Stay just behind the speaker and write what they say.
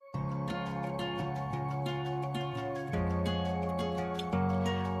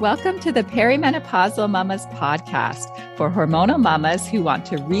Welcome to the Perimenopausal Mamas podcast for hormonal mamas who want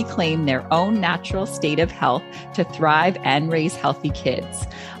to reclaim their own natural state of health to thrive and raise healthy kids.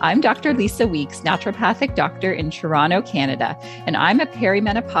 I'm Dr. Lisa Weeks, naturopathic doctor in Toronto, Canada, and I'm a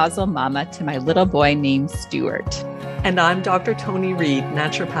perimenopausal mama to my little boy named Stuart. And I'm Dr. Tony Reed,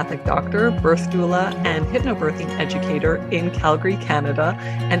 naturopathic doctor, birth doula, and hypnobirthing educator in Calgary, Canada,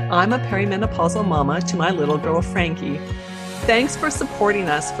 and I'm a perimenopausal mama to my little girl, Frankie. Thanks for supporting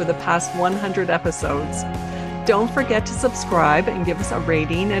us for the past 100 episodes. Don't forget to subscribe and give us a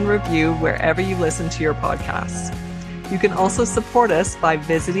rating and review wherever you listen to your podcasts. You can also support us by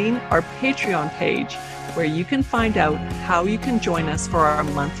visiting our Patreon page, where you can find out how you can join us for our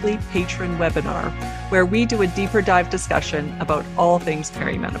monthly patron webinar, where we do a deeper dive discussion about all things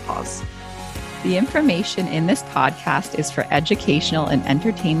perimenopause. The information in this podcast is for educational and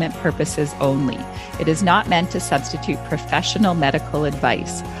entertainment purposes only. It is not meant to substitute professional medical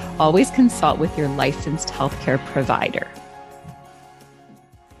advice. Always consult with your licensed healthcare provider.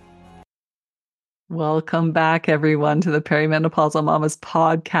 Welcome back, everyone, to the Perimenopausal Mamas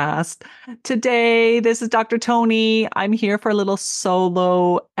podcast. Today, this is Dr. Tony. I'm here for a little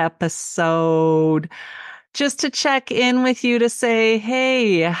solo episode, just to check in with you to say,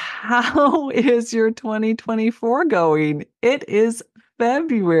 hey, how is your 2024 going? It is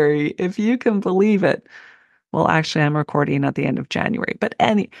February, if you can believe it. Well, actually, I'm recording at the end of January, but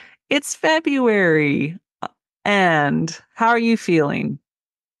it's February. And how are you feeling?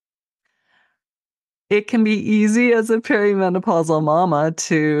 It can be easy as a perimenopausal mama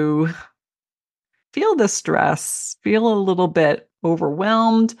to feel the stress, feel a little bit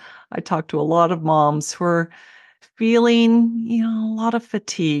overwhelmed. I talk to a lot of moms who are feeling, a lot of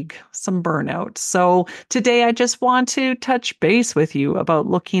fatigue, some burnout. So today I just want to touch base with you about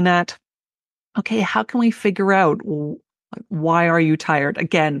looking at, okay, how can we figure out why are you tired?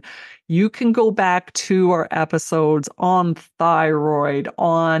 Again, you can go back to our episodes on thyroid,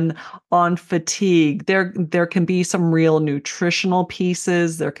 on fatigue. There can be some real nutritional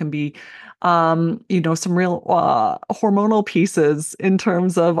pieces. There can be some real hormonal pieces in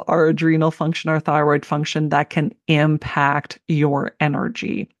terms of our adrenal function, our thyroid function that can impact your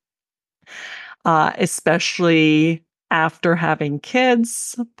energy. Especially after having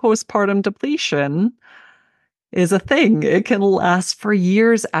kids, postpartum depletion is a thing. It can last for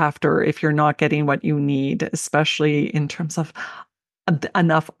years after if you're not getting what you need, especially in terms of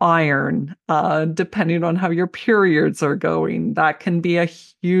enough iron, depending on how your periods are going. That can be a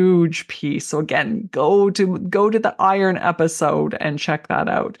huge piece. So again, go to the iron episode and check that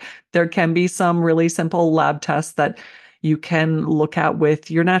out. There can be some really simple lab tests that you can look at with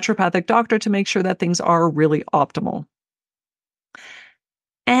your naturopathic doctor to make sure that things are really optimal.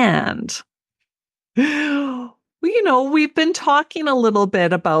 And we've been talking a little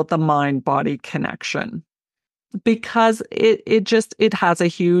bit about the mind-body connection because it has a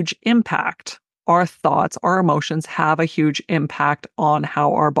huge impact. Our thoughts, our emotions have a huge impact on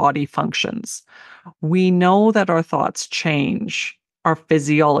how our body functions. We know that our thoughts change our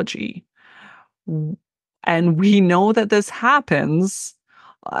physiology. And we know that this happens,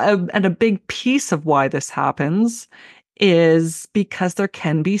 and a big piece of why this happens is because there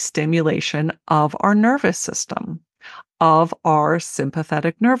can be stimulation of our nervous system, of our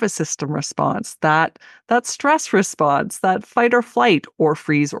sympathetic nervous system response, that stress response, that fight or flight or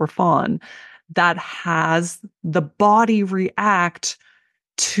freeze or fawn, that has the body react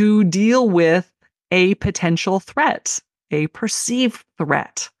to deal with a potential threat, a perceived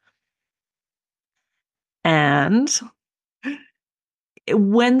threat. And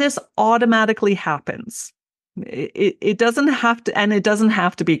when this automatically happens, it doesn't have to, and it doesn't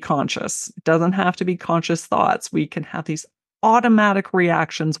have to be conscious. It doesn't have to be conscious thoughts. We can have these automatic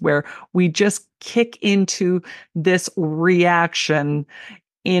reactions where we just kick into this reaction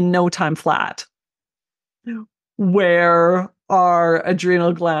in no time flat, where our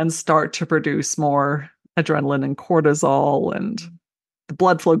adrenal glands start to produce more adrenaline and cortisol, and the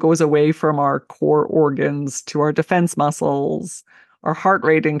blood flow goes away from our core organs to our defense muscles. Our heart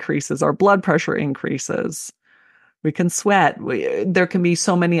rate increases, our blood pressure increases. We can sweat. There can be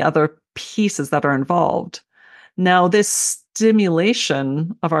so many other pieces that are involved. Now, this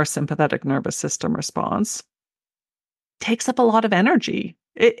stimulation of our sympathetic nervous system response takes up a lot of energy.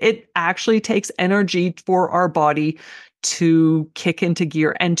 It actually takes energy for our body to kick into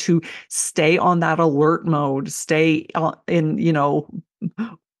gear and to stay on that alert mode, stay on the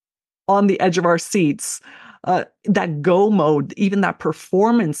edge of our seats. That go mode, even that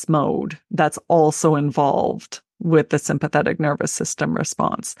performance mode that's also involved with the sympathetic nervous system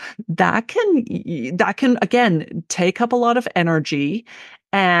response. That can again take up a lot of energy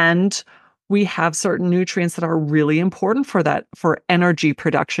And we have certain nutrients that are really important for that, for energy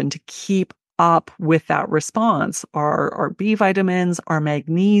production to keep up with that response. Our B vitamins, our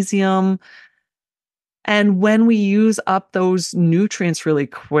magnesium. And when we use up those nutrients really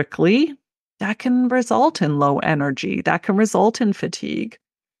quickly, that can result in low energy. That can result in fatigue.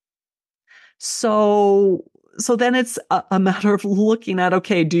 So then it's a matter of looking at,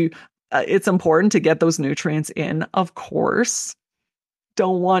 okay, it's important to get those nutrients in, of course.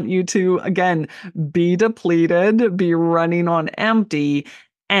 Don't want you to, again, be depleted, be running on empty.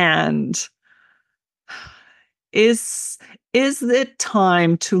 And is it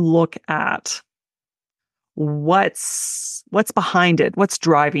time to look at what's behind it? What's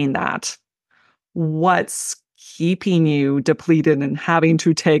driving that? What's keeping you depleted and having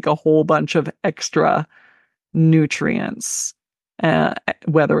to take a whole bunch of extra nutrients,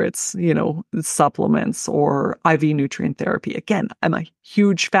 whether it's, supplements or IV nutrient therapy. Again, I'm a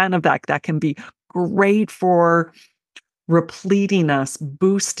huge fan of that. That can be great for repleting us,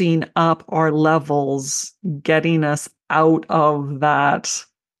 boosting up our levels, getting us out of that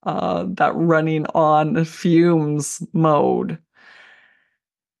running on fumes mode.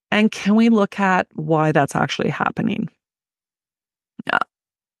 And can we look at why that's actually happening?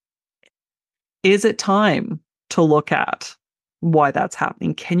 Is it time to look at why that's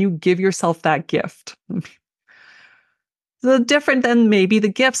happening? Can you give yourself that gift? Different than maybe the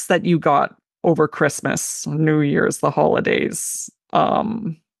gifts that you got over Christmas, New Year's, the holidays,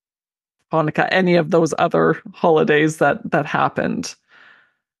 Hanukkah, any of those other holidays that happened.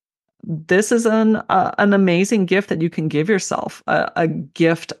 This is an amazing gift that you can give yourself, a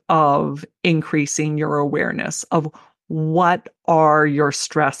gift of increasing your awareness of what are your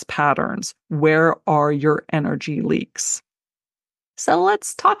stress patterns, where are your energy leaks. So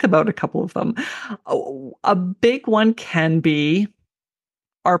let's talk about a couple of them. A big one can be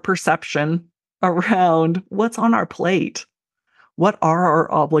our perception around what's on our plate. What are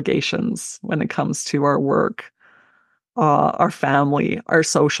our obligations when it comes to our work, our family, our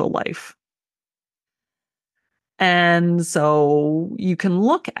social life? And so you can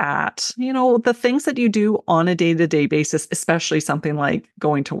look at, the things that you do on a day-to-day basis, especially something like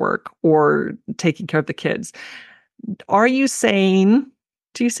going to work or taking care of the kids. Do you say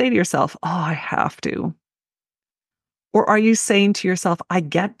to yourself, oh, I have to? Or are you saying to yourself, I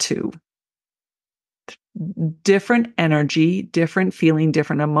get to? Different energy, different feeling,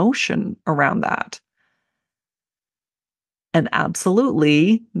 different emotion around that. And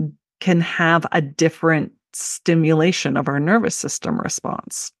absolutely can have a different stimulation of our nervous system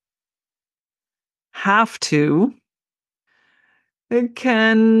response. Have to, it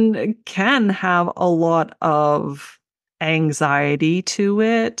can have a lot of anxiety to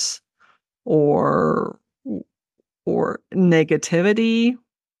it, or negativity,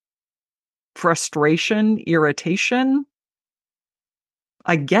 frustration, irritation.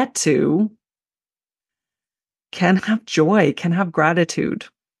 I get to can have joy, can have gratitude.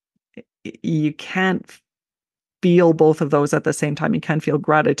 You can't feel both of those at the same time. You can feel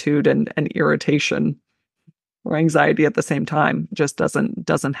gratitude and irritation or anxiety at the same time. It just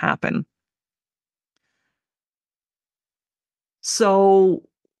doesn't happen. So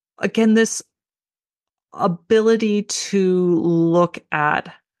again, this ability to look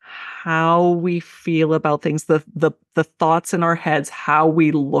at how we feel about things, the thoughts in our heads, how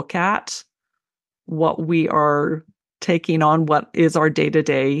we look at what we are taking on, what is our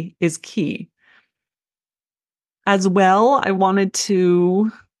day-to-day, is key. As well, I wanted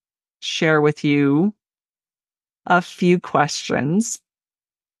to share with you a few questions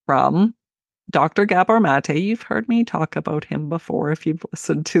from Dr. Gabor Mate. You've heard me talk about him before if you've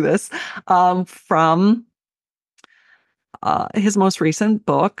listened to this, from his most recent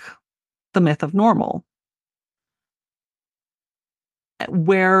book, The Myth of Normal,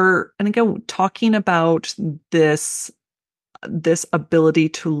 where, and again, talking about this ability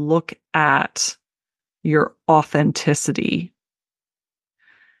to look at your authenticity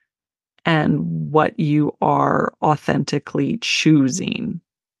and what you are authentically choosing,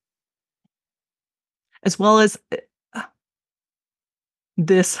 as well as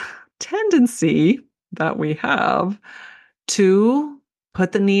this tendency that we have to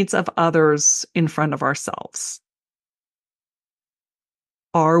put the needs of others in front of ourselves.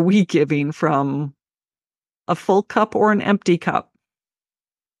 Are we giving from a full cup or an empty cup?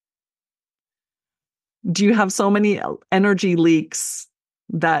 Do you have so many energy leaks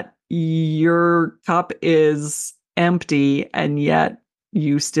that your cup is empty and yet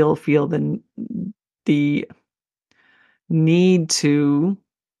you still feel the need to,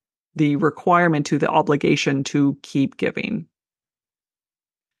 the requirement to, the obligation to keep giving?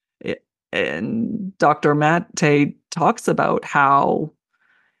 And Dr. Matte talks about how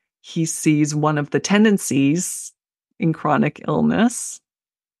he sees one of the tendencies in chronic illness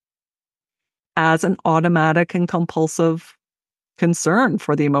as an automatic and compulsive concern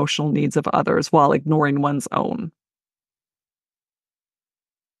for the emotional needs of others while ignoring one's own,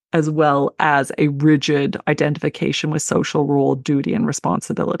 as well as a rigid identification with social role, duty, and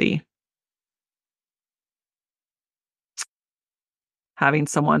responsibility. Having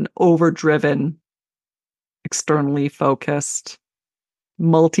someone overdriven, externally focused,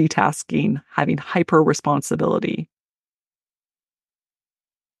 multitasking, having hyper responsibility.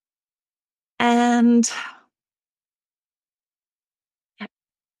 And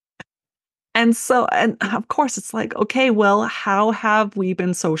of course, it's like, okay, well, how have we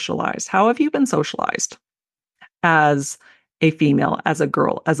been socialized? How have you been socialized as a female, as a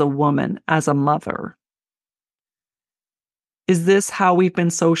girl, as a woman, as a mother? Is this how we've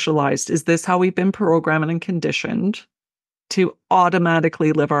been socialized? Is this how we've been programmed and conditioned to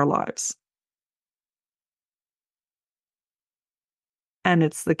automatically live our lives? And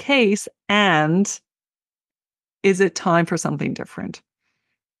it's the case. And is it time for something different?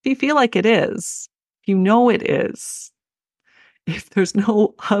 If you feel like it is, if you know it is, if there's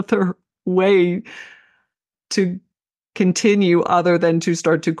no other way to continue other than to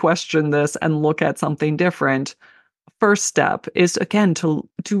start to question this and look at something different, first step is, again, to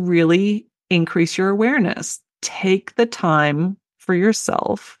really increase your awareness. Take the time for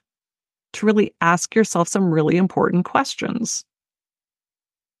yourself to really ask yourself some really important questions.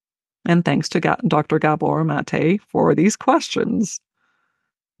 And thanks to Dr. Gabor Mate for these questions.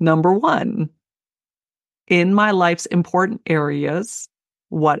 Number 1, in my life's important areas,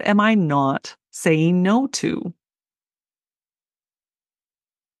 what am I not saying no to?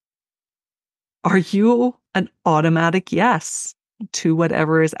 Are you an automatic yes to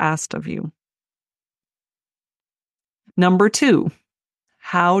whatever is asked of you? Number 2,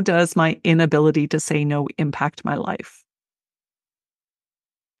 how does my inability to say no impact my life?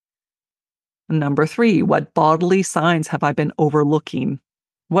 Number 3, what bodily signs have I been overlooking?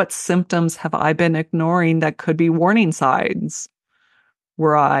 What symptoms have I been ignoring that could be warning signs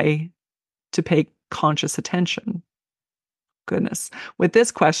were I to pay conscious attention? Goodness. With this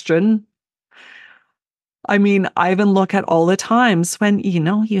question, I mean, I even look at all the times when,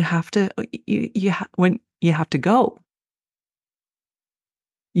 you have to, when you have to go.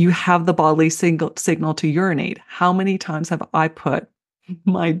 You have the bodily signal to urinate. How many times have I put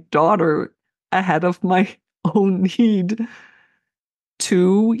my daughter ahead of my own need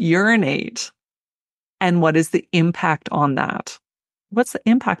to urinate? And what is the impact on that? What's the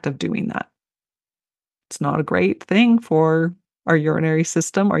impact of doing that? It's not a great thing for our urinary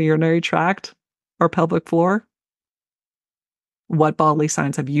system, our urinary tract, our pelvic floor. What bodily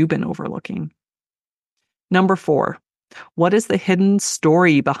signs have you been overlooking? Number 4, what is the hidden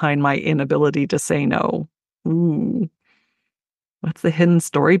story behind my inability to say no? Ooh. What's the hidden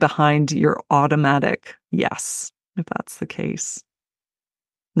story behind your automatic yes, if that's the case?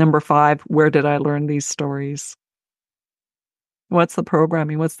 Number 5, where did I learn these stories? What's the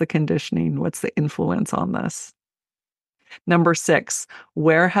programming? What's the conditioning? What's the influence on this? Number 6,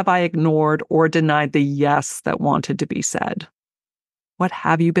 where have I ignored or denied the yes that wanted to be said? What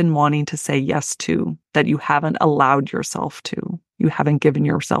have you been wanting to say yes to that you haven't allowed yourself to? You haven't given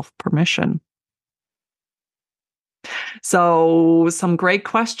yourself permission. So some great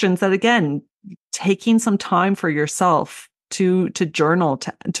questions that, again, taking some time for yourself to journal,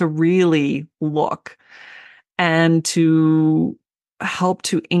 to really look and to help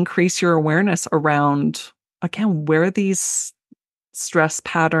to increase your awareness around, again, where these stress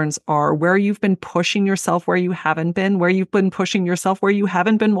patterns are, where you've been pushing yourself, where you haven't been, where you've been pushing yourself, where you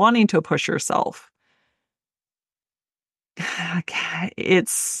haven't been wanting to push yourself.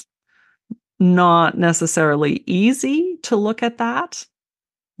 It's not necessarily easy to look at that.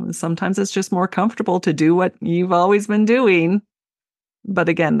 Sometimes it's just more comfortable to do what you've always been doing. But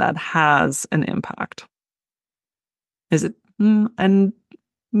again, that has an impact. Is it? And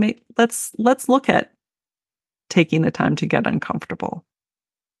let's look at taking the time to get uncomfortable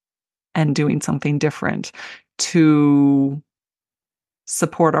and doing something different to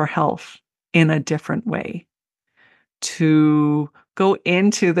support our health in a different way, to go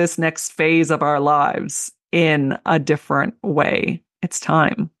into this next phase of our lives in a different way. It's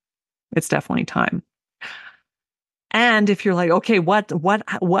time. It's definitely time. And if you're like, okay, what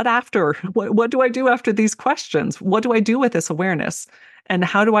after? What do I do after these questions? What do I do with this awareness? And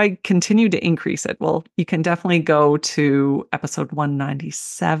how do I continue to increase it? Well, you can definitely go to episode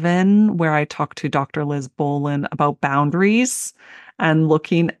 197, where I talked to Dr. Liz Boland about boundaries and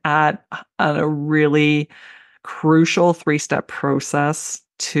looking at a really crucial 3-step process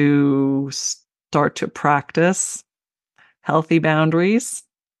to start to practice healthy boundaries.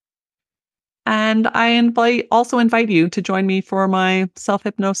 And I also invite you to join me for my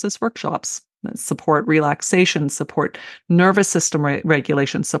self-hypnosis workshops that support relaxation, support nervous system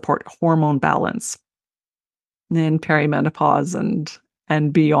regulation, support hormone balance in perimenopause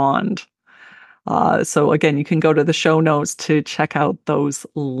and beyond. So again, you can go to the show notes to check out those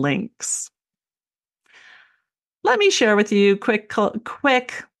links. Let me share with you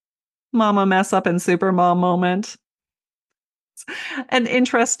quick mama mess up and super mom moment. An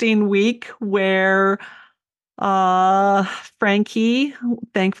interesting week where Frankie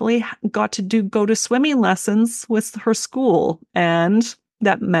thankfully got to go to swimming lessons with her school, and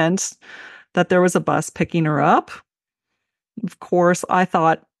that meant that there was a bus picking her up. Of course, I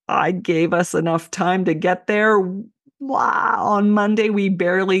thought I gave us enough time to get there. Wow. On Monday, we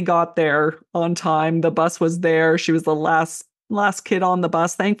barely got there on time. The bus was there. She was the last kid on the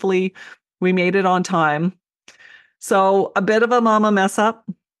bus. Thankfully, we made it on time. So a bit of a mama mess up,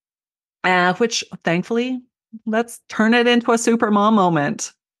 which thankfully, let's turn it into a super mom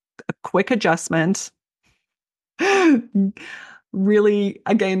moment. A quick adjustment. Really,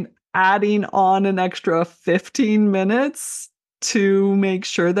 again, adding on an extra 15 minutes to make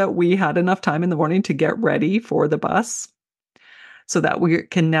sure that we had enough time in the morning to get ready for the bus so that we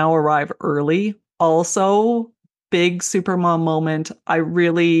can now arrive early. Also, big super mom moment. I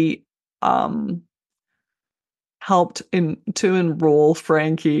really helped to enroll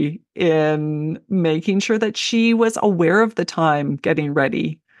Frankie in making sure that she was aware of the time getting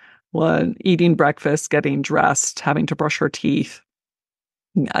ready, when eating breakfast, getting dressed, having to brush her teeth,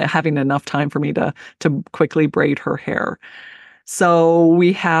 having enough time for me to quickly braid her hair. So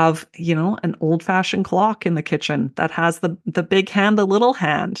we have, an old-fashioned clock in the kitchen that has the big hand, the little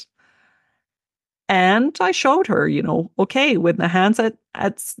hand. And I showed her, okay, when the hand's at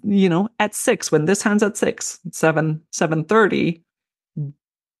 6, when this hand's at 6, 7:30,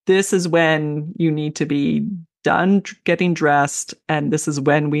 this is when you need to be done getting dressed. And this is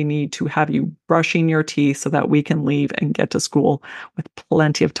when we need to have you brushing your teeth so that we can leave and get to school with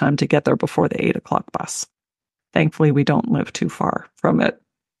plenty of time to get there before the 8:00 bus. Thankfully, we don't live too far from it.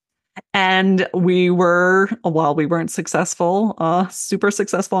 And while we weren't successful, super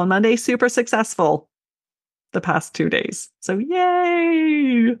successful on Monday, super successful the past 2 days. So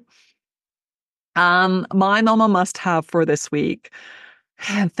yay! My mama must have for this week.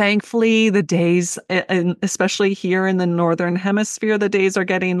 And thankfully, the days, and especially here in the Northern Hemisphere, the days are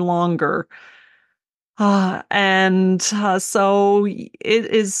getting longer. So it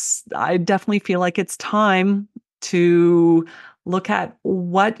is, I definitely feel like it's time to look at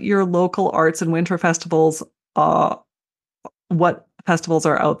what your local arts and winter festivals, what festivals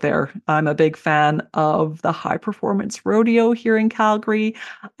are out there. I'm a big fan of the High Performance Rodeo here in Calgary,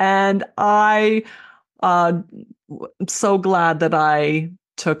 and I'm so glad that I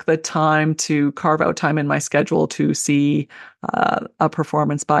took the time to carve out time in my schedule to see a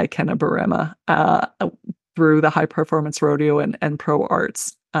performance by Kenna Barema through the High Performance Rodeo and Pro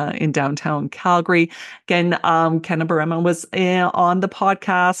Arts in downtown Calgary. Again, Kenna Barema was on the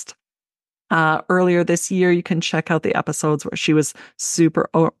podcast earlier this year. You can check out the episodes where she was super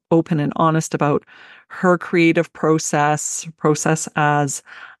open and honest about her creative process as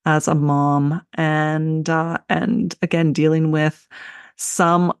a mom, and again dealing with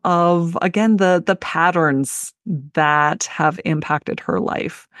some of the patterns that have impacted her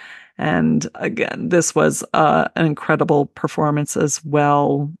life. And again, this was an incredible performance as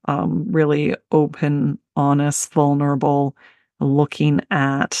well. Really open, honest, vulnerable, looking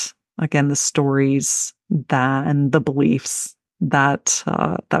at, again, the stories and the beliefs that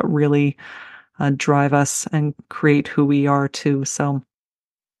really drive us and create who we are too.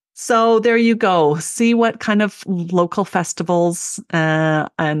 So there you go. See what kind of local festivals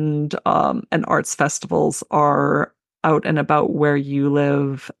and arts festivals are out and about where you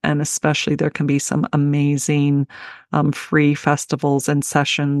live. And especially there can be some amazing free festivals and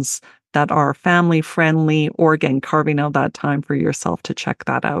sessions that are family friendly, or again, carving out that time for yourself to check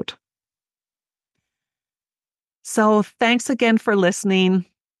that out. So thanks again for listening.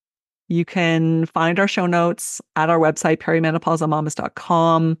 You can find our show notes at our website,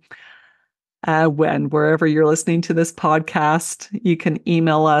 perimenopausalmamas.com. Wherever you're listening to this podcast, you can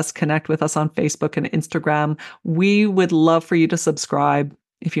email us, connect with us on Facebook and Instagram. We would love for you to subscribe.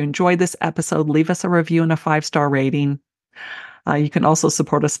 If you enjoyed this episode, leave us a review and a 5-star rating. You can also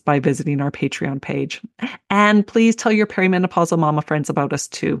support us by visiting our Patreon page. And please tell your perimenopausal mama friends about us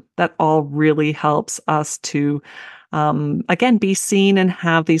too. That all really helps us to again, be seen and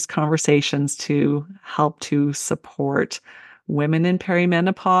have these conversations to help to support women in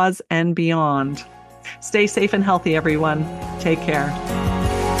perimenopause and beyond. Stay safe and healthy, everyone. Take care.